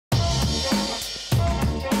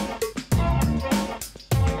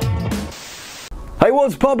Hey,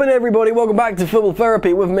 what's poppin' everybody? Welcome back to Football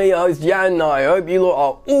Therapy with me, your host Yannick. I hope you lot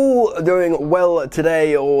are all doing well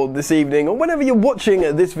today or this evening or whenever you're watching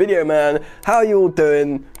this video, man. How are you all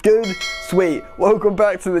doing? Good? Sweet. Welcome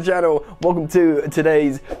back to the channel. Welcome to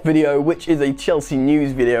today's video, which is a Chelsea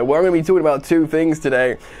news video where I'm going to be talking about two things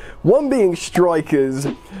today. One being strikers.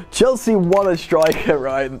 Chelsea want a striker,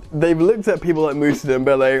 right? They've looked at people like Moussa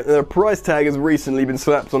Dembele, and a price tag has recently been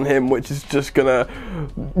slapped on him, which is just gonna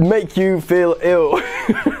make you feel ill.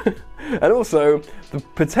 And also, the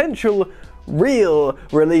potential real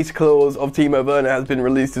release clause of Timo Werner has been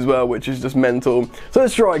released as well, which is just mental. So the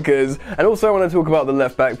strikers, and also I want to talk about the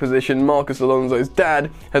left back position. Marcos Alonso's dad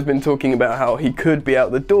has been talking about how he could be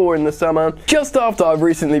out the door in the summer, just after I've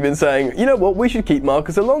recently been saying, you know what, we should keep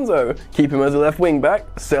Marcos Alonso, keep him as a left wing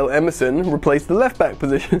back, sell Emerson, replace the left back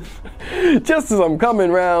position. Just as I'm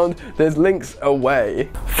coming round, there's links away.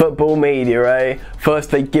 Football media, eh? First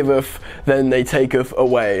they giveth, then they taketh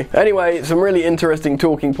away. Anyway, some really interesting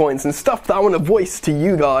talking points and stuff that I want to voice to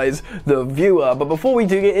you guys, the viewer. But before we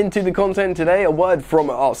do get into the content today, a word from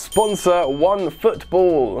our sponsor,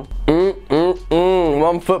 OneFootball.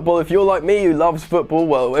 OneFootball. If you're like me who loves football,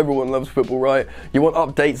 well, everyone loves football, right? You want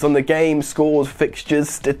updates on the game, scores, fixtures,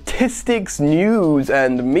 statistics, news,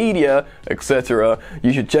 and media, etc.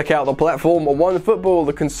 You should check out the platform OneFootball,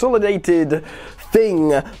 the consolidated thing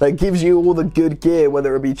that gives you all the good gear,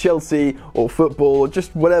 whether it be Chelsea or football or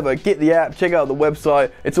just whatever. Get the app, check out the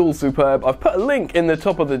website, it's all superb. I've put a link in the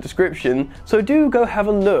top of the description, so do go have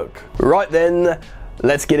a look. Right then,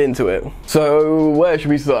 let's get into it. So, where should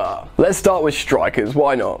we start? Let's start with strikers,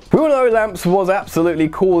 why not? We all know Lamps was absolutely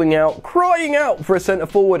crying out for a centre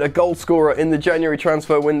forward, a goal scorer in the January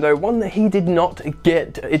transfer window, one that he did not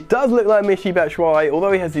get. It does look like Michy Batshuayi,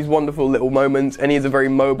 although he has these wonderful little moments and he's a very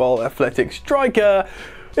mobile, athletic striker.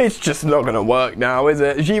 It's just not going to work now, is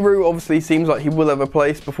it? Giroud obviously seems like he will have a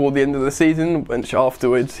place before the end of the season, which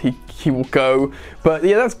afterwards he will go. But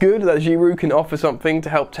yeah, that's good that Giroud can offer something to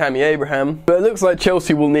help Tammy Abraham. But it looks like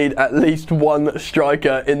Chelsea will need at least one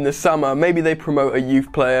striker in the summer. Maybe they promote a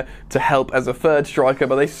youth player to help as a third striker,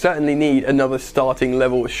 but they certainly need another starting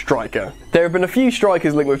level striker. There have been a few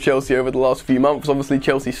strikers linked with Chelsea over the last few months. Obviously,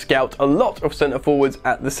 Chelsea scout a lot of centre forwards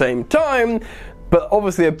at the same time. But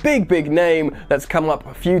obviously a big name that's come up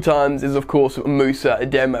a few times is of course Moussa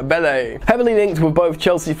Dembele. Heavily linked with both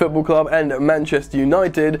Chelsea Football Club and Manchester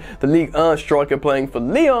United, the Ligue 1 striker playing for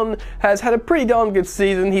Lyon has had a pretty darn good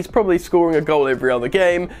season. He's probably scoring a goal every other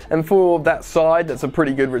game, and for that side, that's a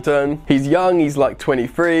pretty good return. He's young, he's like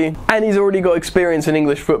 23, and he's already got experience in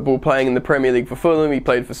English football playing in the Premier League for Fulham. He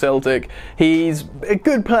played for Celtic. He's a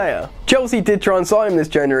good player. Chelsea did try and sign him this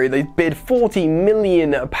January. They bid £40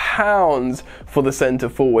 million for the centre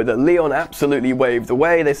forward that Lyon absolutely waved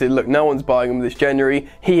away. They said, look, no one's buying him this January.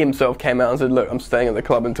 He himself came out and said, look, I'm staying at the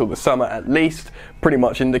club until the summer at least, pretty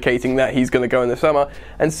much indicating that he's going to go in the summer.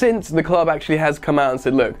 And since the club actually has come out and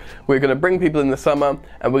said, look, we're going to bring people in the summer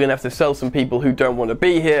and we're going to have to sell some people who don't want to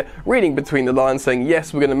be here, reading between the lines saying,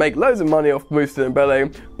 yes, we're going to make loads of money off Moussa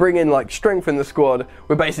Dembele, bring in like strength in the squad,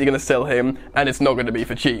 we're basically going to sell him and it's not going to be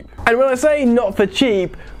for cheap. And when I say not for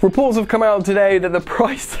cheap, reports have come out today that the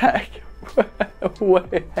price tag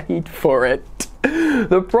wait for it.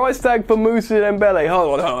 The price tag for Moussa Dembele,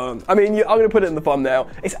 hold on. I mean, I'm going to put it in the thumbnail.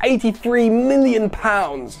 It's £83 million.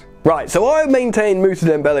 Right, so I maintain Moussa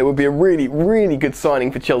Dembele would be a really good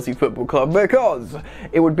signing for Chelsea Football Club because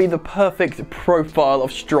it would be the perfect profile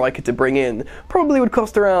of striker to bring in. Probably would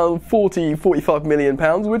cost around £45 million,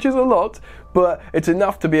 which is a lot, but it's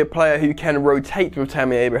enough to be a player who can rotate with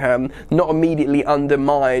Tammy Abraham, not immediately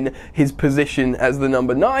undermine his position as the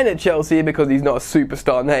number 9 at Chelsea because he's not a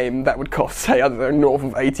superstar name. That would cost, say, I don't know, north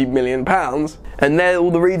of £80 million. And they're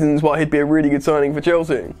all the reasons why he'd be a really good signing for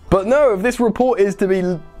Chelsea. But no, if this report is to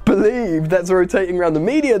be believed, that's rotating around the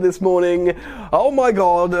media this morning, oh my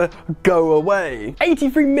god, go away.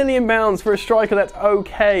 £83 million for a striker that's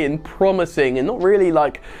okay and promising and not really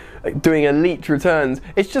like doing elite returns.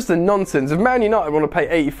 It's just a nonsense. If Man United want to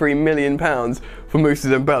pay £83 million for Moussa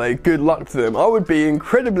Dembele, good luck to them. I would be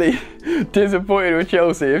incredibly disappointed with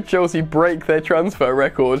Chelsea if Chelsea break their transfer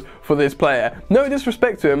record for this player. No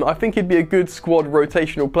disrespect to him, I think he'd be a good squad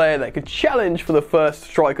rotational player that could challenge for the first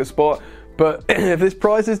striker spot, but if this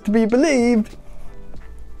price is to be believed,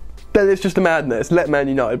 then it's just a madness. Let Man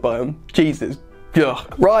United buy him. Jesus.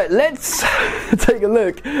 Ugh. Right, let's take a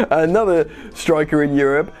look at another striker in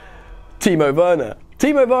Europe, Timo Werner.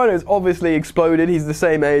 Timo Werner has obviously exploded. He's the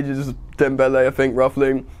same age as Dembele, I think,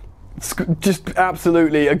 roughly. just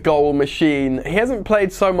absolutely a goal machine. He hasn't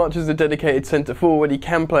played so much as a dedicated centre forward. He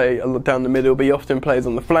can play down the middle, but he often plays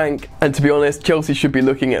on the flank. And to be honest, Chelsea should be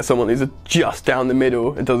looking at someone who's just down the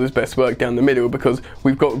middle and does his best work down the middle, because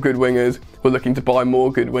we've got good wingers. We're looking to buy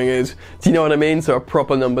more good wingers. Do you know what I mean? So a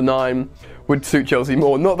proper number 9 would suit Chelsea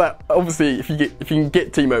more. Not that, obviously, if you can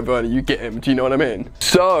get Timo Werner, you get him. Do you know what I mean?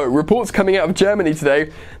 So, reports coming out of Germany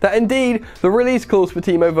today that indeed the release clause for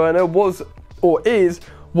Timo Werner was, or is,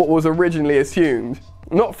 what was originally assumed.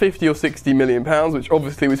 Not 50 or 60 million pounds, which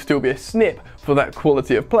obviously would still be a snip for that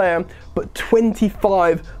quality of player, but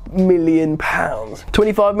 25 million pounds.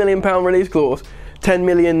 25 million pound release clause. 10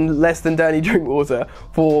 million less than Danny Drinkwater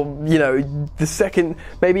for, you know, the second,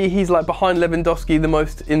 maybe he's like behind Lewandowski, the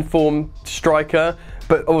most informed striker,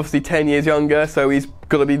 but obviously 10 years younger, so he's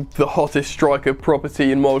got to be the hottest striker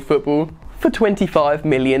property in world football. For 25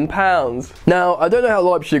 million pounds. Now, I don't know how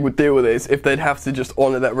Leipzig would deal with this, if they'd have to just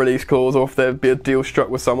honour that release clause, or if there'd be a deal struck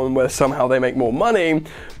with someone where somehow they make more money,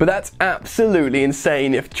 but that's absolutely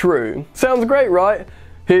insane if true. Sounds great, right?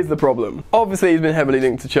 Here's the problem. Obviously, he's been heavily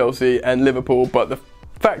linked to Chelsea and Liverpool, but the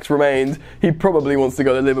fact remains he probably wants to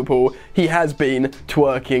go to Liverpool. He has been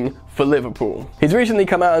twerking for Liverpool. He's recently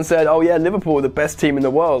come out and said, oh yeah, Liverpool are the best team in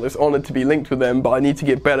the world. It's honoured to be linked with them, but I need to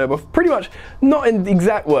get better. But pretty much, not in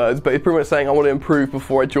exact words, but he's pretty much saying I want to improve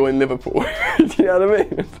before I join Liverpool. Do you know what I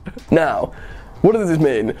mean? Now, what does this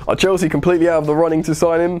mean? Are Chelsea completely out of the running to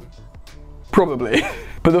sign him? Probably.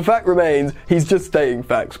 But the fact remains, he's just stating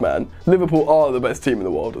facts, man. Liverpool are the best team in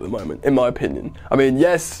the world at the moment, in my opinion. I mean,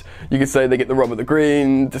 yes, you could say they get the rub of the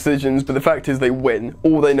green decisions, but the fact is they win.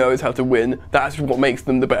 All they know is how to win. That's what makes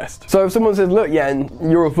them the best. So if someone says, look, Yan,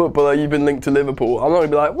 you're a footballer, you've been linked to Liverpool, I'm not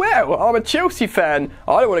going to be like, well, I'm a Chelsea fan.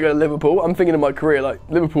 I don't want to go to Liverpool. I'm thinking of my career, like,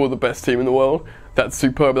 Liverpool are the best team in the world. That's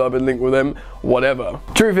superb that I've been linked with them, whatever.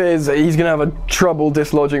 Truth is, he's going to have a trouble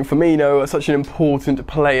dislodging Firmino, such an important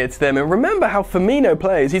player to them. And remember how Firmino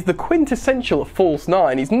plays. He's the quintessential false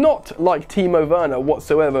 9. He's not like Timo Werner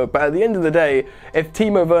whatsoever, but at the end of the day, if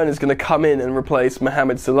Timo Werner is going to come in and replace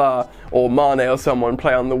Mohamed Salah or Mane or someone,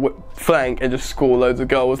 play on the flank and just score loads of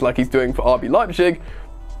goals like he's doing for RB Leipzig,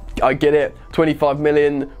 I get it. 25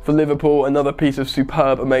 million for Liverpool, another piece of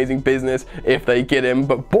superb, amazing business if they get him.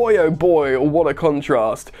 But boy, oh boy, what a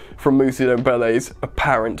contrast from Moussa Dembele's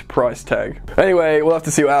apparent price tag. Anyway, we'll have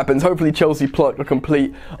to see what happens. Hopefully Chelsea pluck a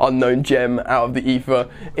complete unknown gem out of the ether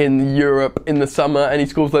in Europe in the summer, and he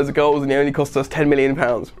scores loads of goals and he only costs us 10 million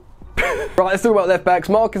pounds. Right, let's talk about left backs.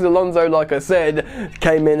 Marcos Alonso, like I said,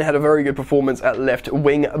 came in, had a very good performance at left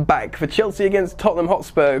wing back for Chelsea against Tottenham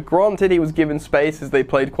Hotspur. Granted, he was given space as they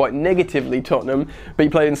played quite negatively, Tottenham, but he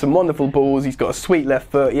played in some wonderful balls. He's got a sweet left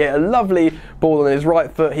foot. He had a lovely ball on his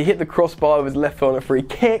right foot. He hit the crossbar with his left foot on a free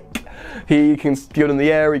kick. He can get in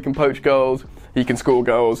the air, he can poach goals. He can score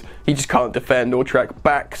goals. He just can't defend or track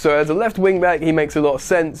back. So as a left wing back, he makes a lot of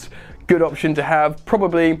sense. Good option to have.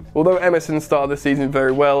 Probably, although Emerson started the season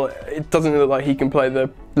very well, it doesn't look like he can play the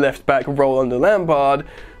left back role under Lampard.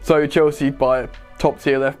 So Chelsea buy a top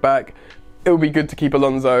tier left back. It would be good to keep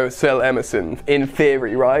Alonso, sell Emerson, in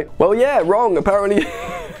theory, right? Well, yeah, wrong. Apparently,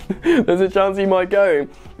 there's a chance he might go.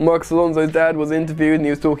 Marcos Alonso's dad was interviewed and he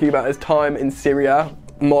was talking about his time in Syria.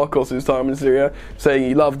 Marcos' time in Syria, saying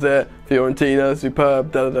he loved it, Fiorentina,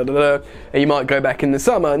 superb, and he might go back in the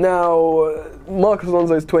summer. Now, Marcos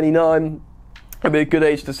Alonso's 29, it'd be a good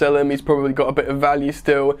age to sell him. He's probably got a bit of value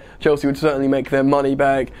still. Chelsea would certainly make their money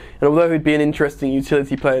back, and although he'd be an interesting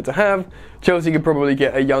utility player to have, Chelsea could probably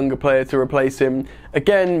get a younger player to replace him.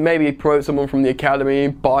 Again, maybe promote someone from the academy,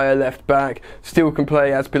 buy a left back, still can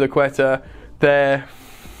play Azpilicueta there.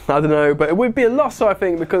 I don't know, but it would be a loss, I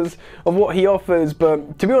think, because of what he offers.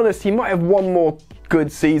 But to be honest, he might have one more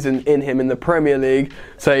good season in him in the Premier League.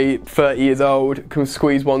 Say 30 years old, can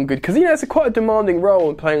squeeze one good, because it's quite a demanding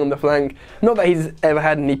role playing on the flank. Not that he's ever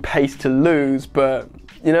had any pace to lose, but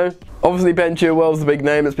you know. Obviously Ben Chilwell's the big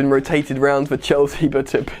name that's been rotated around for Chelsea, but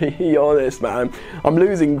to be honest, man, I'm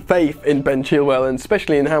losing faith in Ben Chilwell, and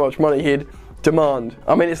especially in how much money he'd demand.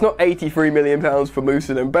 I mean, it's not 83 million pounds for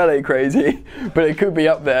Moussa Dembele crazy, but it could be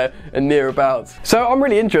up there and nearabouts. So I'm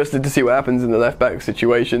really interested to see what happens in the left back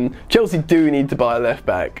situation. Chelsea do need to buy a left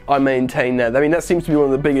back. I maintain that. I mean, that seems to be one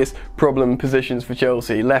of the biggest problem positions for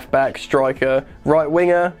Chelsea. Left back, striker, right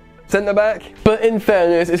winger, centre back. But in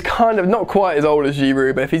fairness, it's kind of not quite as old as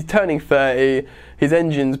Giroud, but if he's turning 30, his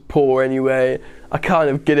engine's poor anyway. I kind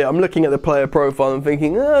of get it. I'm looking at the player profile and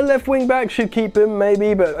thinking, left wing back should keep him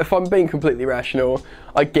maybe, but if I'm being completely rational,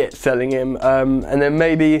 I get selling him. And then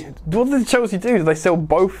maybe, what does Chelsea do? Do they sell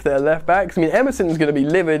both their left backs? I mean, Emerson's going to be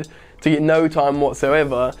livid to get no time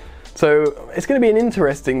whatsoever. So it's going to be an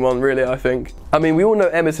interesting one, really, I think. I mean, we all know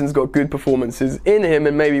Emerson's got good performances in him,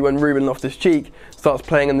 and maybe when Ruben Loftus-Cheek starts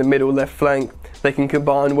playing in the middle left flank, they can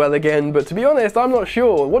combine well again. But to be honest, I'm not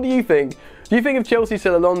sure. What do you think? Do you think if Chelsea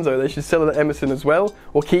sell Alonso, they should sell Emerson as well?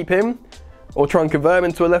 Or keep him? Or try and convert him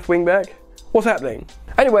into a left wing back? What's happening?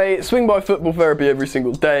 Anyway, swing by Football Therapy every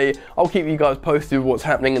single day. I'll keep you guys posted with what's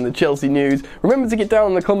happening in the Chelsea news. Remember to get down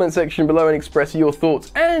in the comment section below and express your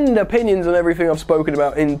thoughts and opinions on everything I've spoken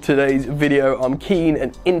about in today's video. I'm keen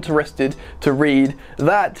and interested to read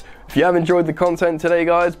that. If you have enjoyed the content today,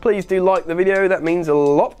 guys, please do like the video. That means a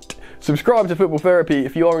lot. Subscribe to Football Therapy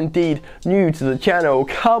if you are indeed new to the channel.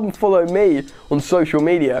 Come follow me on social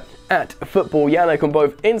media at Football Yannick on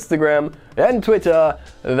both Instagram and Twitter.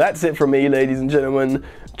 That's it from me, ladies and gentlemen.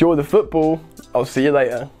 Enjoy the football. I'll see you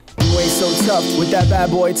later. You ain't so tough with that bad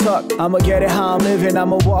boy tuck. I'ma get it how I'm living,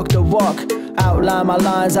 I'ma walk the walk. Outline my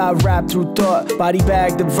lines, I rap through thought. Body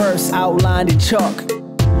bag the verse, outlined in chalk.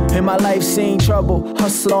 In my life seen trouble,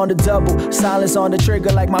 hustle on the double. Silence on the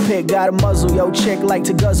trigger like my pick got a muzzle. Yo, chick like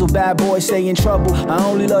to guzzle, bad boy stay in trouble. I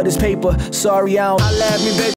only love this paper, sorry I don't. I laugh me, baby.